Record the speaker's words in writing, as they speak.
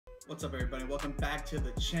What's up, everybody? Welcome back to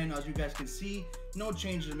the channel. As you guys can see, no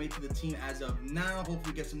changes are made to the team as of now. Hopefully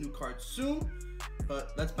we get some new cards soon,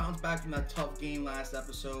 but let's bounce back from that tough game last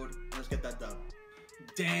episode. Let's get that done.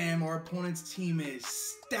 Damn, our opponent's team is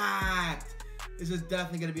stacked. This is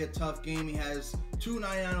definitely going to be a tough game. He has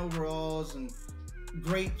 299 overalls and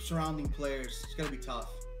great surrounding players. It's going to be tough.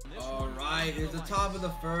 All right, here's the top of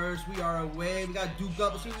the first. We are away. We got Duke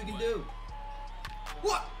up. Let's see what we can do.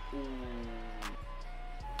 What? Ooh.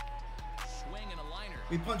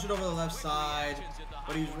 We punch it over the left side,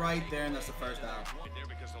 but he's right there, and that's the first out.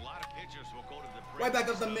 Right back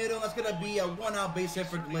up the middle. That's going to be a one-out base hit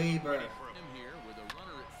for Glaber.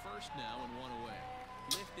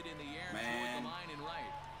 Man.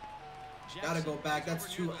 Gotta go back.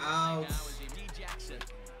 That's 2 outs.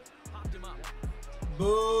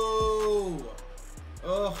 Boo!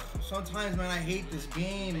 Ugh, sometimes, man, I hate this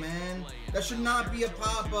game, man. That should not be a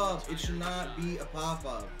pop-up. It should not be a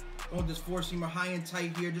pop-up. Going with this four-seamer high and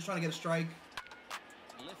tight here, just trying to get a strike.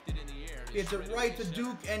 Gets it right to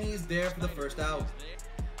Duke, and he's there for the first out.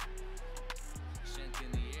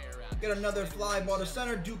 Get another fly ball to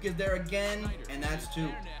center. Duke is there again, and that's 2.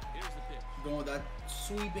 Going with that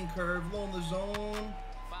sweeping curve, low in the zone.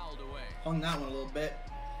 Hung that one a little bit.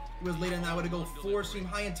 He was late on that way to go four-seam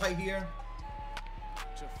high and tight here.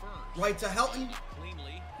 Right to Helton.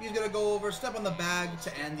 He's going to go over, step on the bag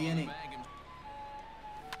to end the inning.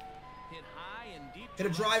 Hit a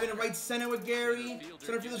drive in right center with Gary.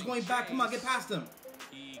 Center fielder's going back. Come on, get past him.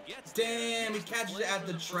 Damn, he catches it at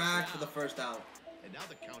the track for the first out. And now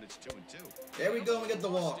the count is 2-2. There we go, we get the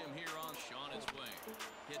walk.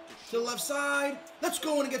 To the left side. Let's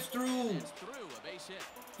go, and it gets through.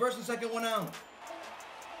 First and second, 1 out.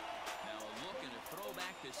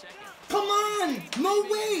 Come on! No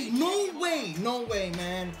way! No way! No way,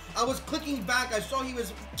 man. I was clicking back. I saw he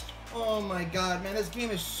was... Oh my god, man. This game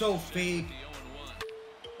is so fake.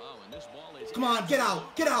 Come on, get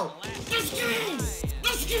out! Get out! Let's go!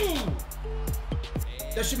 Let's go!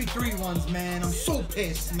 There should be 3 ones, man. I'm so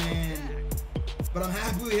pissed, man. But I'm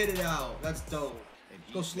happy we hit it out. That's dope.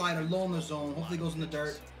 Go slider, low in the zone. Hopefully it goes in the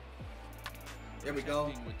dirt. There we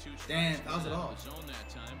go. Damn, fouls it off.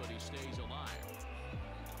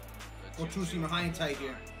 Go two-seamer high and tight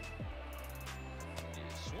here.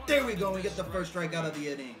 There we go. We get the first strike out of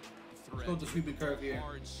the inning. Let's go with the sweeping curve here.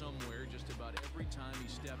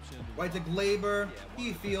 Right to Glaber.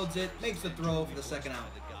 He fields it. Makes the throw for the second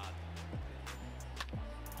out.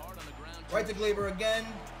 Right to Glaber again.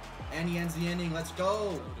 And he ends the inning. Let's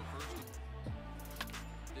go.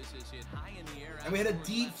 And we hit a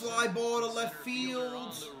deep fly ball to left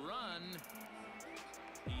field.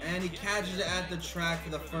 And he catches it at the track for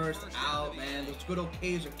the first out, man. Those good old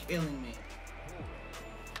K's are killing me.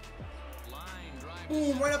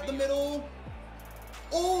 Boom, right up the middle.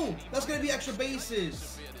 Oh, that's going to be extra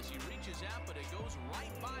bases.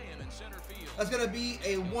 That's going to be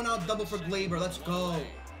a 1-out double for Glaber. Let's go.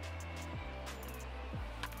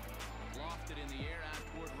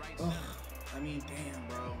 Ugh, I mean, damn,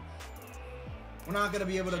 bro. We're not going to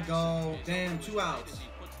be able to go. Damn, 2 outs.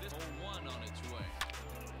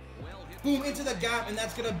 Boom, into the gap, and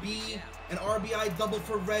that's going to be an RBI double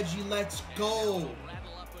for Reggie. Let's go.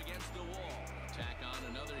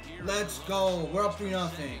 Let's go. We're up 3-0.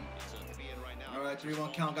 All right,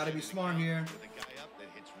 3-1 count. Got to be smart here.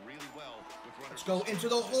 Let's go into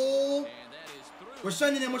the hole. We're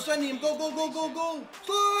sending him. We're sending him. Go, go, go, go, go.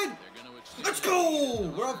 Slide. Let's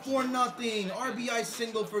go. We're up 4-0. RBI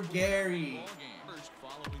single for Gary.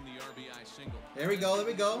 There we go. There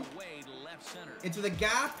we go. Into the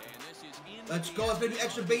gap. Let's go. It's going to be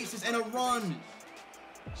extra bases and a run.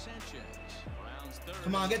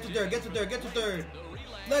 Come on. Get to third. Get to third. Get to third.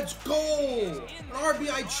 Let's go. An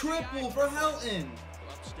RBI triple for Helton.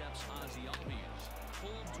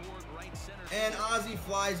 And Ozzy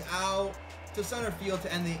flies out to center field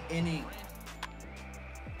to end the inning.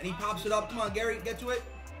 And he pops it up. Come on, Gary. Get to it.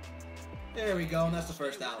 There we go. And that's the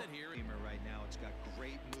first out.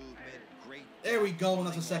 There we go. And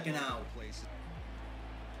that's the second out.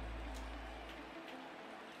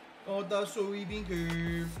 Oh, the sweeping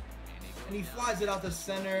curve. And he flies it out to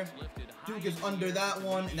center. Duke is under that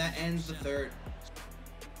one, and that ends the third.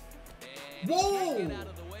 Whoa!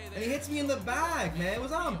 And he hits me in the bag, man.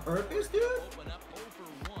 Was that on purpose, dude?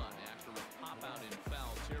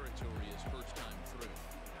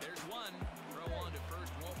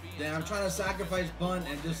 Damn, I'm trying to sacrifice bunt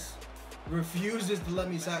and just refuses to let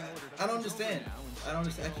me sack. I don't understand. I don't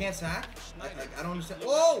understand. I can't sack? I don't understand.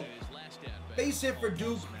 Whoa! Base hit for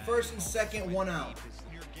Duke. First and second, 1 out.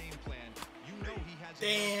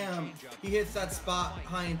 Damn. He hits that spot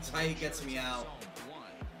high and tight, gets me out.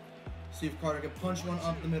 See if Carter can punch one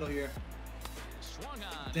up the middle here.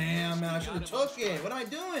 Damn, man, I should have took it. What am I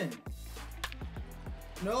doing?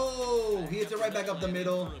 No, he hits it right back up the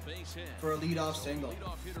middle for a leadoff single.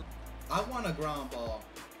 I want a ground ball.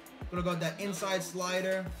 Gonna go with that inside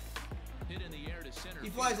slider.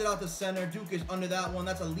 He flies it out to center. Duke is under that one.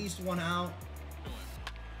 That's at least one out.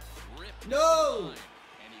 No!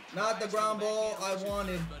 Not the ground ball I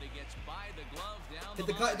wanted. Hit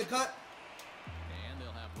the cut, hit the cut.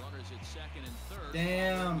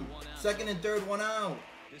 Damn. Second and third, one out.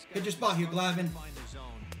 Hit your spot here, Glavin.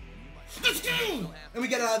 And we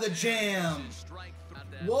get out of the jam.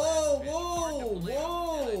 Whoa, whoa,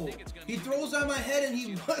 whoa. He throws at my head and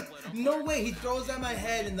he... No way, he throws at my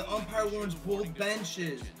head and the umpire warns both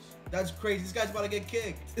benches. That's crazy. This guy's about to get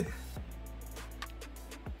kicked.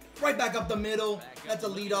 Right back up the middle. That's a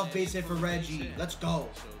leadoff base hit for Reggie. Let's go.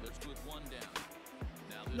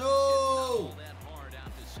 No!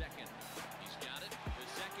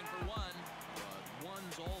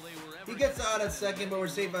 He gets out at second, but we're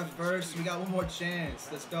safe at first. We got one more chance.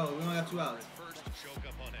 Let's go. We only got 2 outs.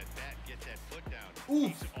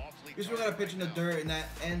 Oof. This one got a pitch in the dirt, and that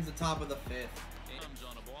ends the top of the 5th.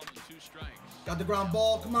 Got the ground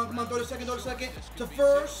ball. Come on, come on. Throw to second, to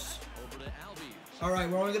first. All right,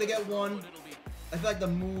 we're only going to get one. I feel like the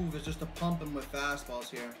move is just to pump him with fastballs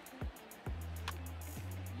here.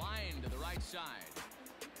 Line to the right side.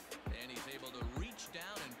 And he's able to reach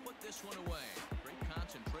down and put this one away. Great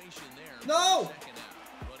concentration there. No!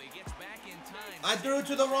 But he gets back in time. I threw it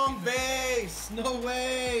to the wrong base. No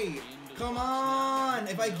way. Come on.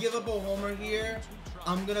 If I give up a homer here,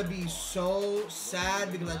 I'm going to be so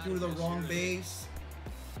sad because I threw to the wrong base.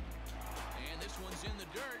 And this one's in the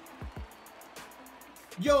dirt.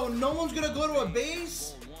 Yo, no one's going to go to a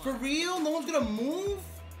base? For real? No one's going to move?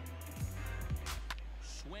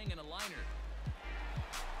 Swing and a liner.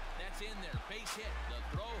 That's in there. Base hit.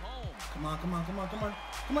 The throw home. Come on, come on, come on, come on.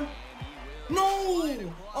 Come on.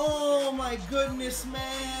 No! Oh my goodness,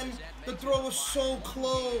 man. The throw was so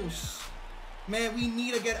close. Man, we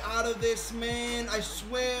need to get out of this, man. I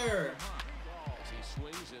swear. As he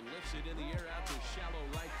swings and lifts it in the air out to shallow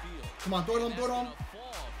right field. Come on, throw it home, throw it home.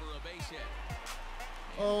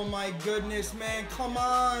 Oh my goodness, man. Come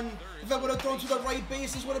on. If I would have thrown to the right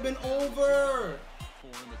base, this would have been over.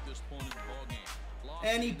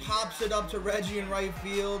 And he pops it up to Reggie in right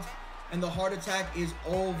field. And the heart attack is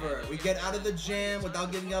over. We get out of the jam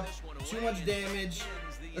without giving up too much damage.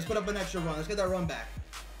 Let's put up an extra run. Let's get that run back.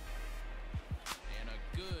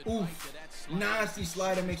 Oof. Nasty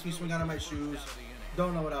slider makes me swing out of my shoes.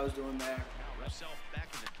 Don't know what I was doing there.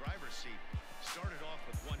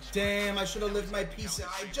 Damn, I should have lifted my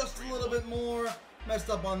PCI just a little bit more. Messed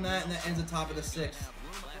up on that, and that ends the top of the 6th.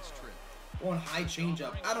 One high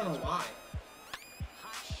changeup. I don't know why.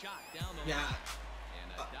 Yeah.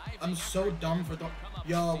 I'm so dumb for throwing.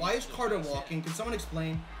 Yo, why is Carter walking? Can someone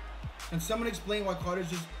explain? Can someone explain why Carter's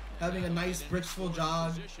just having a nice briskful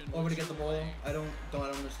jog over to get the ball? I don't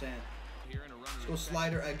understand. Let's go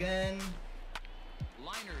slider again.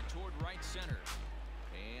 Liner toward right center.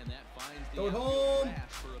 And that finds the throw it home.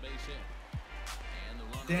 for a base hit.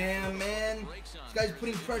 Damn, man. This guy's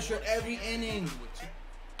putting pressure every inning.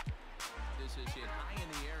 This is hit high in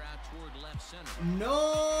the air out toward left center.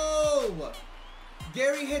 No!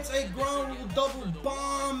 Gary hits a ground rule double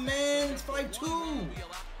bomb, man. It's 5-2.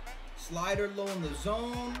 Slider low in the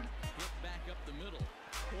zone.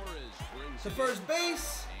 To first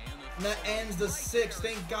base. And that ends the 6th.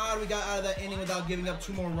 Thank God we got out of that inning without giving up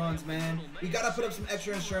 2 more runs, man. We got to put up some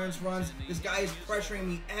extra insurance runs. This guy is pressuring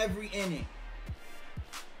me every inning.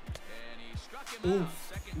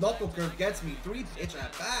 Oof. Knuckle curve gets me. 3 pitch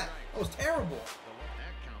at bat. That was terrible.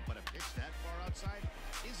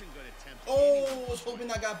 Oh, I was hoping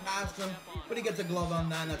that got past him, but he gets a glove on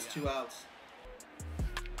that, and that's 2 outs.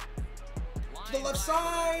 To the left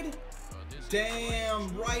side.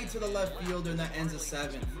 Damn, right to the left fielder, and that ends the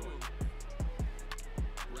 7th.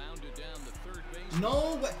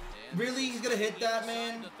 No, but really, he's gonna hit that,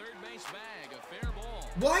 man.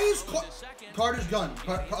 Why is Carter's done?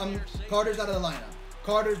 Carter's out of the lineup.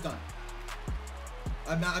 Carter's done.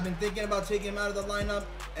 I've been thinking about taking him out of the lineup,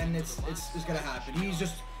 and it's gonna happen.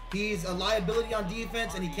 He's a liability on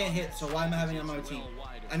defense, and he can't hit. So why am I having him on my team?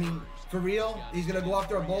 I mean, for real, he's gonna go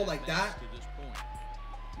after a ball like that,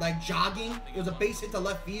 like jogging. It was a base hit to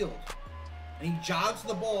left field, and he jogs to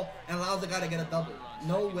the ball and allows the guy to get a double.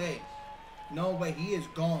 No way, no way. He is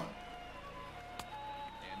gone.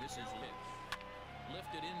 And this is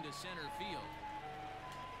lifted into center field.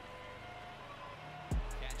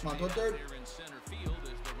 Come on, go third. In center field as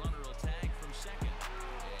the runner will tag from second.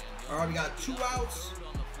 All right, we got 2 outs.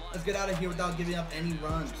 Let's get out of here without giving up any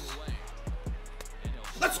runs.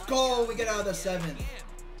 Let's go. We get out of the 7th.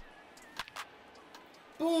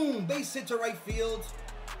 Boom. Base hit to right field.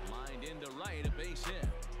 Lined into right, a base hit.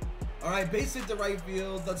 All right, base hit to right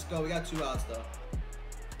field. Let's go. We got 2 outs, though.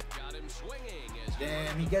 Got him swinging.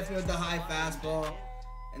 Damn, he gets me with the high fastball.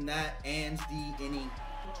 And that ends the inning.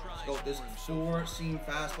 Let's go with this 4-seam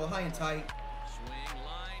fastball. High and tight.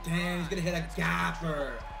 Damn, he's going to hit a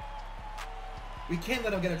gapper. We can't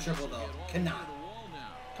let him get a triple, though. Cannot.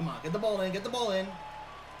 Come on, get the ball in. Get the ball in.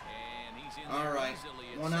 All right.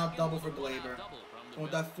 1 out double for Glaber. Going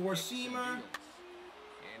with that 4-seamer.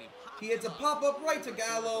 He hits a pop-up right to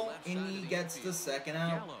Gallo, and he gets the 2nd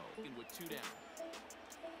out.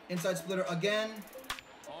 Inside splitter again.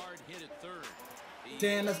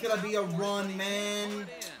 Damn, that's gonna be a run, man.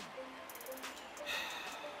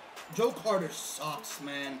 Joe Carter sucks,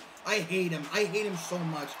 man. I hate him. I hate him so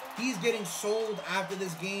much. He's getting sold after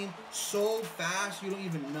this game so fast, you don't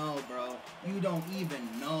even know, bro. You don't even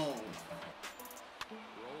know.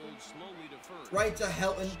 Right to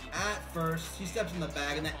Helton at first. He steps in the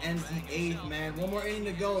bag, and that ends the 8th, man. 1 more inning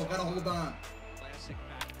to go. Gotta hold on.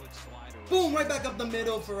 Boom, right back up the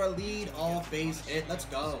middle for a lead off base hit. Let's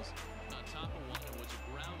go.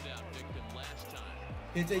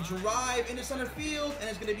 Hits a drive into center field, and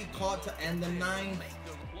it's going to be caught to end the 9th.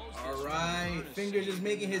 All right, Fingers is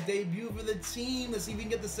making his debut for the team. Let's see if we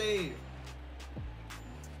can get the save.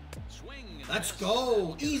 Let's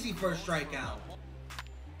go. Easy first strikeout.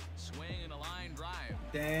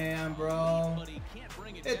 Damn, bro.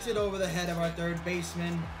 Hits it over the head of our 3rd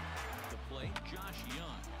baseman.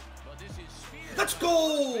 Let's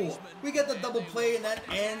go! We get the double play, and that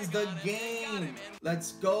ends the game.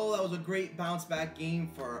 Let's go. That was a great bounce back game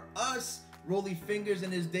for us. Rollie Fingers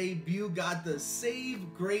in his debut got the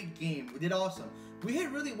save. Great game. We did awesome. We hit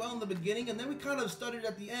really well in the beginning, and then we kind of stuttered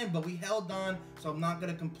at the end, but we held on, so I'm not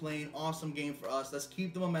going to complain. Awesome game for us. Let's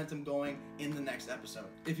keep the momentum going in the next episode.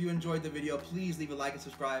 If you enjoyed the video, please leave a like and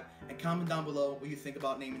subscribe, and comment down below what you think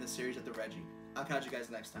about naming the series after Reggie. I'll catch you guys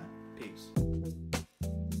next time. Peace.